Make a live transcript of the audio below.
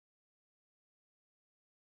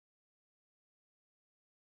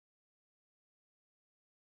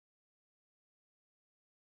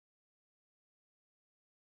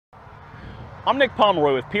I'm Nick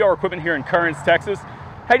Pomeroy with PR Equipment here in Kearns, Texas.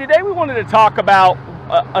 Hey, today we wanted to talk about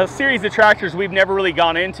a series of tractors we've never really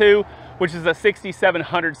gone into, which is a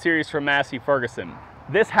 6700 series from Massey Ferguson.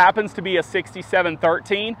 This happens to be a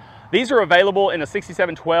 6713. These are available in a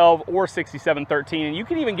 6712 or 6713, and you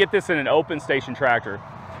can even get this in an open station tractor.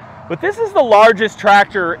 But this is the largest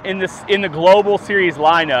tractor in the Global Series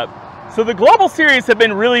lineup. So the Global Series have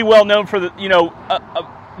been really well known for the,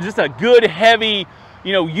 just a good, heavy,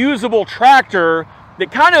 usable tractor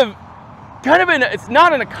that kind of it's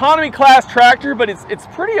not an economy class tractor, but it's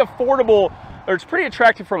pretty affordable, or it's pretty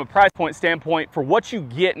attractive from a price point standpoint for what you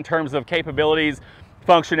get in terms of capabilities,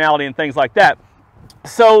 functionality, and things like that.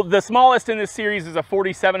 So the smallest in this series is a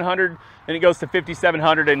 4700, and it goes to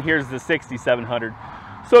 5700, and here's the 6700.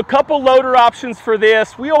 So a couple loader options for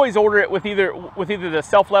this. We always order it with either the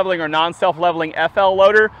self-leveling or non-self-leveling FL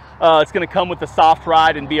loader. It's going to come with the soft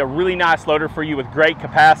ride and be a really nice loader for you with great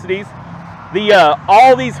capacities.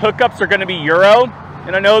 All these hookups are going to be Euro,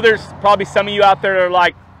 and I know there's probably some of you out there that are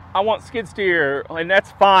like, I want skid steer, and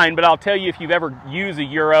that's fine, but I'll tell you, if you've ever used a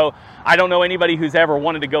Euro, I don't know anybody who's ever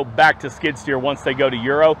wanted to go back to skid steer once they go to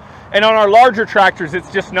Euro. And on our larger tractors,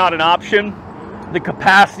 it's just not an option. The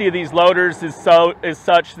capacity of these loaders is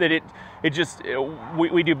such that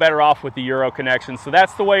we do better off with the Euro connection. So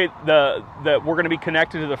that's the way that we're going to be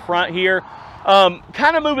connected to the front here.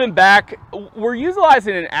 Kind of moving back, we're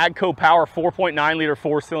utilizing an AGCO Power 4.9 liter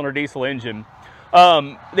 4-cylinder diesel engine.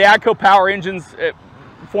 The AGCO Power engines,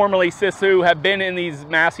 formerly Sisu, have been in these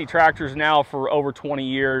Massey tractors now for over 20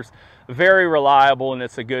 years. Very reliable, and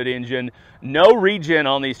it's a good engine. No regen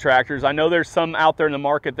on these tractors. I know there's some out there in the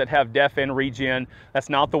market that have def and regen. That's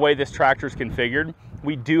not the way this tractor is configured.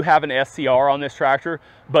 We do have an SCR on this tractor,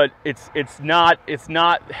 but it's not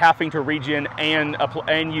having to regen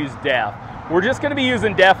and use def. We're just going to be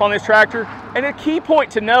using def on this tractor. And a key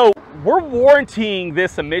point to know, we're warrantying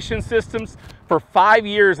this emission systems for 5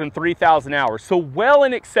 years and 3,000 hours. So well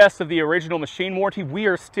in excess of the original machine warranty, we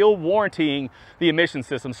are still warrantying the emission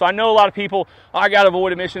system. So I know a lot of people, I got to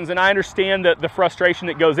avoid emissions, and I understand the frustration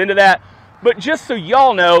that goes into that. But just so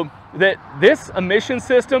y'all know that this emission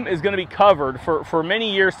system is going to be covered for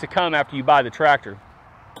many years to come after you buy the tractor.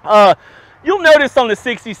 You'll notice on the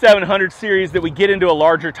 6700 series that we get into a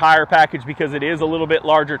larger tire package because it is a little bit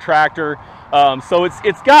larger tractor. So this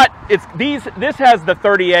has the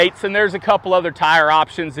 38s, and there's a couple other tire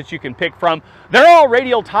options that you can pick from. They're all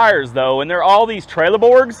radial tires though, and they're all these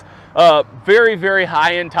Trailerborgs. Very, very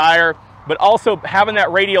high-end tire, but also having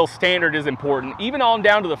that radial standard is important. Even on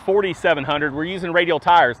down to the 4700, we're using radial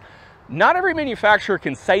tires. Not every manufacturer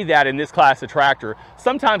can say that in this class of tractor.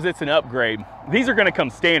 Sometimes it's an upgrade. These are going to come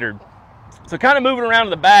standard. So kind of moving around to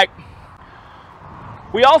the back,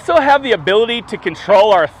 we also have the ability to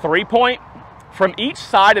control our 3-point from each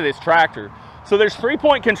side of this tractor. So there's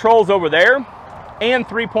 3-point controls over there and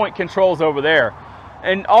 3-point controls over there.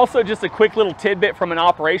 And also, just a quick little tidbit from an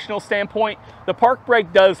operational standpoint, the park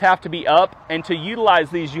brake does have to be up, and to utilize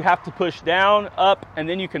these you have to push down, up, and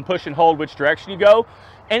then you can push and hold which direction you go.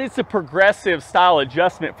 And it's a progressive style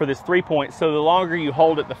adjustment for this 3-point, so the longer you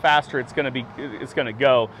hold it, the faster it's going to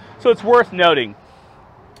go. So it's worth noting.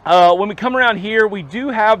 When we come around here, we do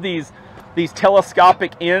have these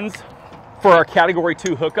telescopic ends for our Category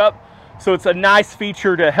 2 hookup. So it's a nice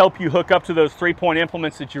feature to help you hook up to those 3-point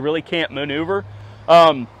implements that you really can't maneuver.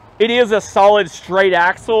 It is a solid straight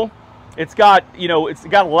axle. It's got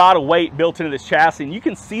a lot of weight built into this chassis, and you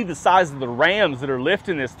can see the size of the rams that are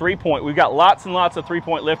lifting this 3-point. We've got lots and lots of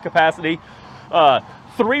 3-point lift capacity. 3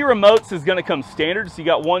 remotes is going to come standard, so you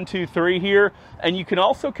got 1, 2, 3 here, and you can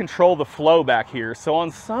also control the flow back here. So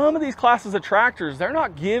on some of these classes of tractors, they're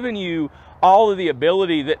not giving you all of the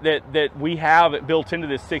ability that we have built into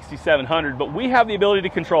this 6700, but we have the ability to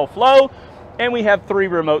control flow, and we have 3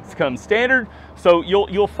 remotes come standard. So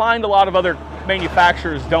you'll find a lot of other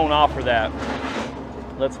manufacturers don't offer that.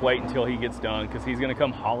 Let's wait until he gets done, because he's going to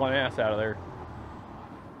come hauling ass out of there.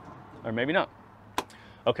 Or maybe not.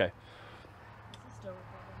 Okay.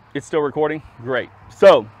 It's still recording? Great.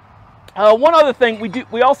 So one other thing,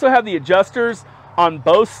 we also have the adjusters on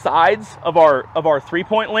both sides of our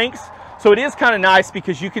 3-point links. So it is kind of nice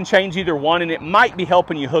because you can change either one, and it might be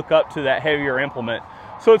helping you hook up to that heavier implement.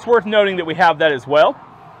 So it's worth noting that we have that as well.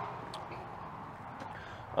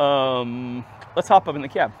 Let's hop up in the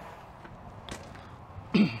cab.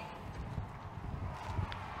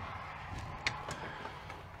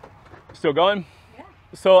 Still going? Yeah.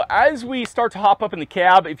 So as we start to hop up in the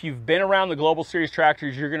cab, if you've been around the Global Series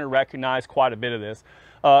tractors, you're going to recognize quite a bit of this.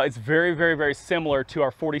 It's very, very, very similar to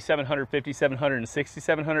our 4700, 5700, and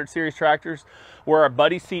 6700 series tractors, where our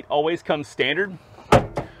buddy seat always comes standard.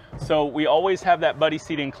 So we always have that buddy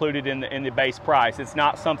seat included in the base price. It's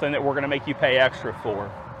not something that we're going to make you pay extra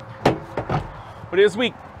for. But as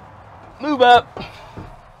we move up,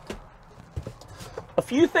 a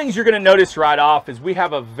few things you're going to notice right off is we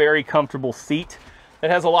have a very comfortable seat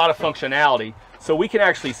that has a lot of functionality. So we can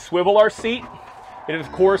actually swivel our seat. It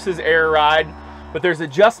of course is air ride, but there's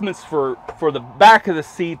adjustments for the back of the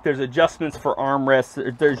seat. There's adjustments for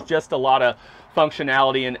armrests. There's just a lot of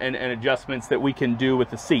functionality and adjustments that we can do with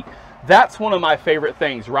the seat. That's one of my favorite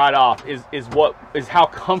things right off is how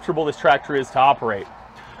comfortable this tractor is to operate.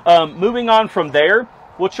 Moving on from there,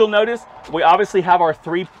 what you'll notice, we obviously have our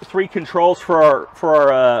three controls for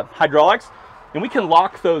our hydraulics, and we can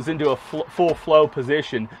lock those into a full flow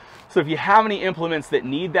position. So if you have any implements that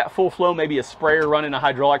need that full flow, maybe a sprayer running a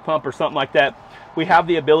hydraulic pump or something like that, we have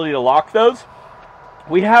the ability to lock those.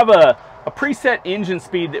 We have a preset engine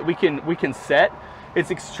speed that we can set. It's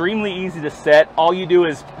extremely easy to set. All you do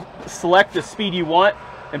is select the speed you want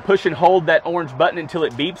and push and hold that orange button until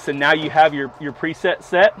it beeps, and now you have your preset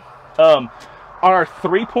set. On our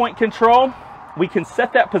 3-point control, we can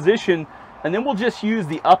set that position, and then we'll just use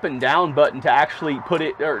the up and down button to actually put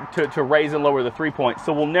it, or to raise and lower the 3-point.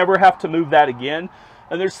 So we'll never have to move that again.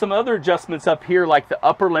 And there's some other adjustments up here, like the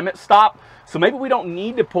upper limit stop. So maybe we don't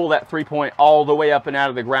need to pull that 3-point all the way up and out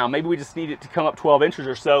of the ground. Maybe we just need it to come up 12 inches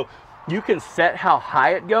or so. You can set how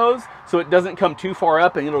high it goes so it doesn't come too far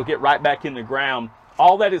up and it'll get right back in the ground.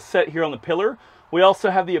 All that is set here on the pillar. We also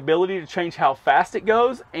have the ability to change how fast it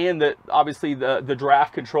goes, and that obviously the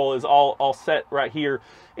draft control is all set right here.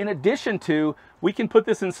 In addition to, we can put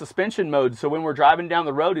this in suspension mode, so when we're driving down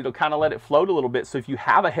the road, it'll kind of let it float a little bit. So if you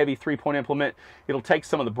have a heavy 3-point implement, it'll take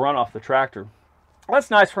some of the brunt off the tractor. Well,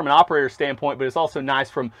 that's nice from an operator standpoint, but it's also nice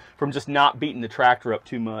from just not beating the tractor up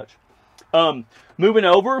too much. Moving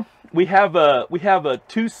over, we have a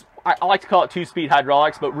I like to call it 2-speed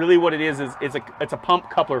hydraulics, but really what it is it's a pump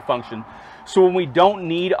coupler function. So when we don't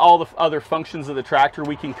need all the other functions of the tractor,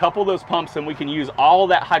 we can couple those pumps and we can use all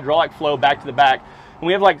that hydraulic flow back to the back. And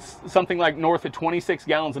we have like something like north of 26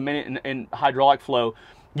 gallons a minute in hydraulic flow.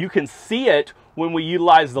 You can see it when we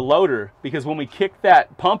utilize the loader, because when we kick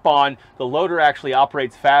that pump on, the loader actually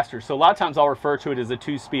operates faster. So a lot of times I'll refer to it as a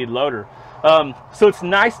 2-speed loader. So it's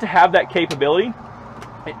nice to have that capability.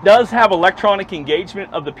 It does have electronic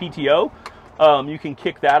engagement of the PTO. You can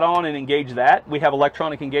kick that on and engage that. We have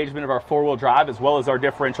electronic engagement of our 4-wheel drive as well as our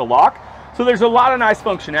differential lock. So there's a lot of nice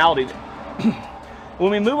functionality.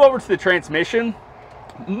 When we move over to the transmission,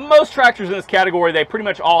 most tractors in this category, they pretty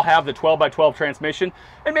much all have the 12x12 transmission,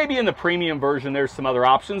 and maybe in the premium version there's some other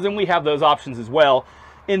options, and we have those options as well.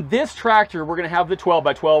 In this tractor, we're going to have the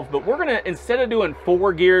 12x12, but we're going to, instead of doing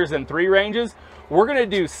 4 gears and 3 ranges, we're going to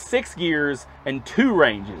do 6 gears and 2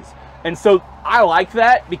 ranges. And so I like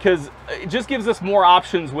that because it just gives us more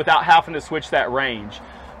options without having to switch that range.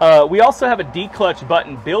 We also have a D-clutch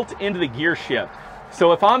button built into the gear shift.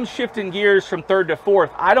 So if I'm shifting gears from 3rd to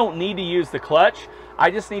 4th, I don't need to use the clutch. I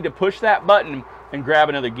just need to push that button and grab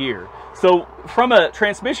another gear. So from a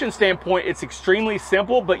transmission standpoint, it's extremely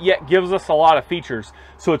simple, but yet gives us a lot of features.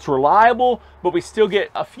 So it's reliable, but we still get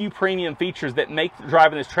a few premium features that make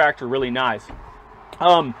driving this tractor really nice.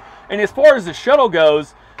 And as far as the shuttle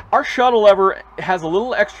goes, our shuttle lever has a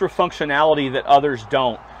little extra functionality that others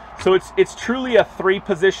don't. So it's truly a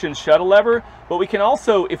 3-position shuttle lever, but we can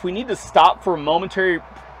also, if we need to stop for a momentary,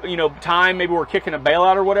 time, maybe we're kicking a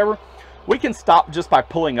bailout or whatever, we can stop just by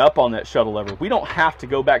pulling up on that shuttle lever. We don't have to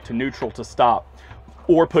go back to neutral to stop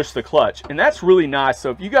or push the clutch. And that's really nice.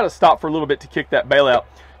 So if you got to stop for a little bit to kick that bailout,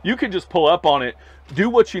 you can just pull up on it, do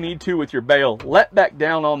what you need to with your bail, let back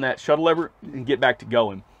down on that shuttle lever, and get back to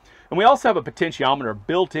going. And we also have a potentiometer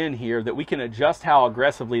built in here that we can adjust how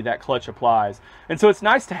aggressively that clutch applies. And so it's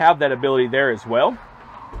nice to have that ability there as well.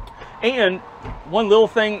 And one little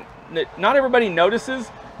thing that not everybody notices,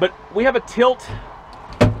 but we have a tilt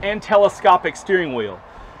and telescopic steering wheel.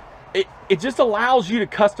 It just allows you to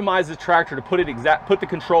customize the tractor to put the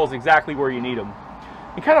controls exactly where you need them.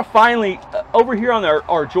 And kind of finally, over here on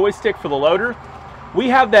our joystick for the loader, we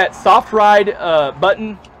have that soft ride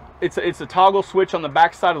button. It's a toggle switch on the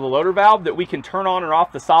back side of the loader valve that we can turn on or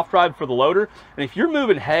off the soft ride for the loader. And if you're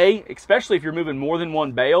moving hay, especially if you're moving more than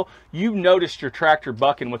one bale, you've noticed your tractor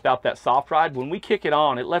bucking without that soft ride. When we kick it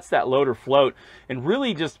on, it lets that loader float and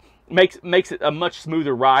really just makes it a much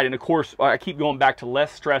smoother ride. And of course, I keep going back to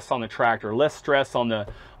less stress on the tractor, less stress on the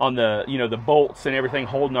the bolts and everything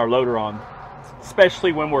holding our loader on,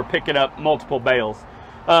 especially when we're picking up multiple bales.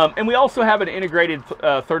 And we also have an integrated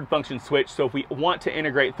third function switch, so if we want to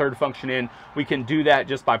integrate third function in, we can do that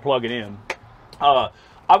just by plugging in.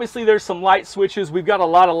 Obviously there's some light switches. We've got a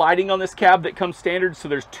lot of lighting on this cab that comes standard. So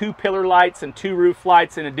there's 2 pillar lights and 2 roof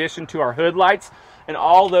lights in addition to our hood lights. And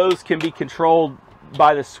all those can be controlled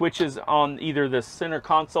by the switches on either the center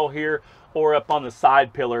console here or up on the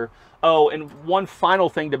side pillar. Oh, and one final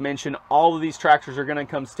thing to mention, all of these tractors are gonna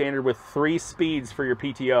come standard with 3 speeds for your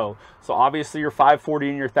PTO. So obviously your 540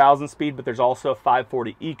 and your 1000 speed, but there's also a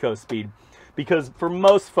 540 Eco speed. Because for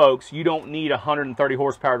most folks, you don't need 130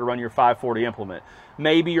 horsepower to run your 540 implement.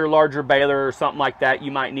 Maybe your larger baler or something like that,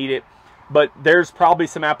 you might need it. But there's probably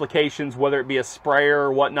some applications, whether it be a sprayer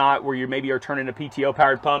or whatnot, where you maybe are turning a PTO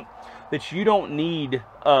powered pump, that you don't need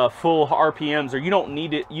full RPMs, or you don't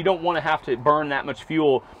need it. You don't want to have to burn that much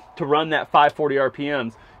fuel to run that 540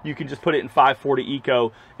 RPMs. You can just put it in 540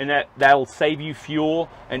 Eco, and that'll save you fuel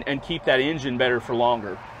and keep that engine better for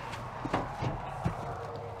longer.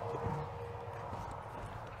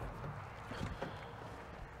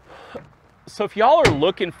 So if y'all are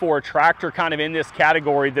looking for a tractor kind of in this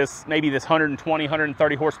category, maybe this 120,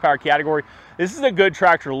 130 horsepower category, this is a good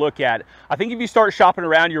tractor to look at. I think if you start shopping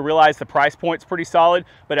around, you'll realize the price point's pretty solid,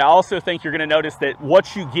 but I also think you're gonna notice that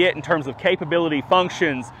what you get in terms of capability,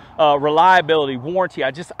 functions, reliability, warranty,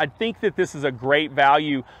 I think that this is a great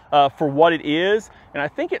value for what it is, and I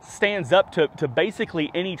think it stands up to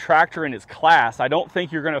basically any tractor in its class. I don't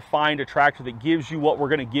think you're gonna find a tractor that gives you what we're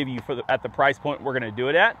gonna give you at the price point we're gonna do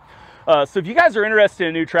it at. So if you guys are interested in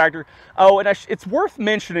a new tractor, it's worth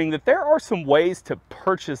mentioning that there are some ways to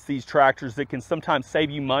purchase these tractors that can sometimes save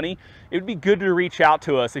you money. It would be good to reach out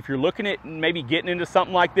to us. If you're looking at maybe getting into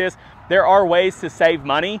something like this, there are ways to save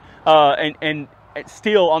money, and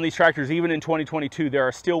still on these tractors, even in 2022, there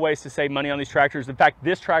are still ways to save money on these tractors. In fact,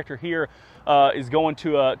 this tractor here is going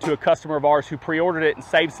to a customer of ours who pre-ordered it and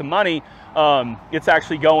saved some money. It's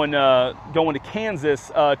actually going to Kansas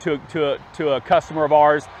to a customer of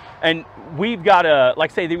ours. And we've got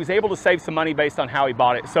like I say, he was able to save some money based on how he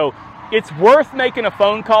bought it. So it's worth making a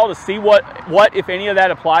phone call to see what if any of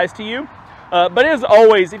that applies to you. But as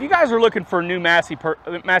always, if you guys are looking for new Massey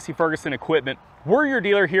Ferguson equipment, we're your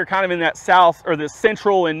dealer here kind of in that south or the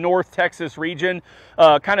central and north Texas region,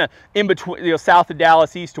 kind of in between, south of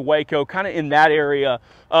Dallas, east of Waco, kind of in that area.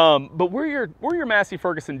 But we're your Massey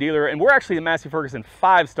Ferguson dealer, and we're actually the Massey Ferguson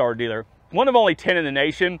 5-star dealer, one of only 10 in the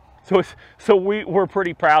nation. So we're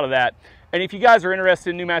pretty proud of that. And if you guys are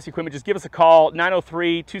interested in new Massey equipment, just give us a call,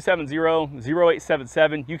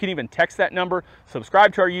 903-270-0877. You can even text that number,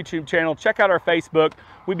 subscribe to our YouTube channel, check out our Facebook.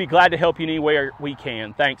 We'd be glad to help you in any way we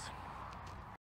can. Thanks.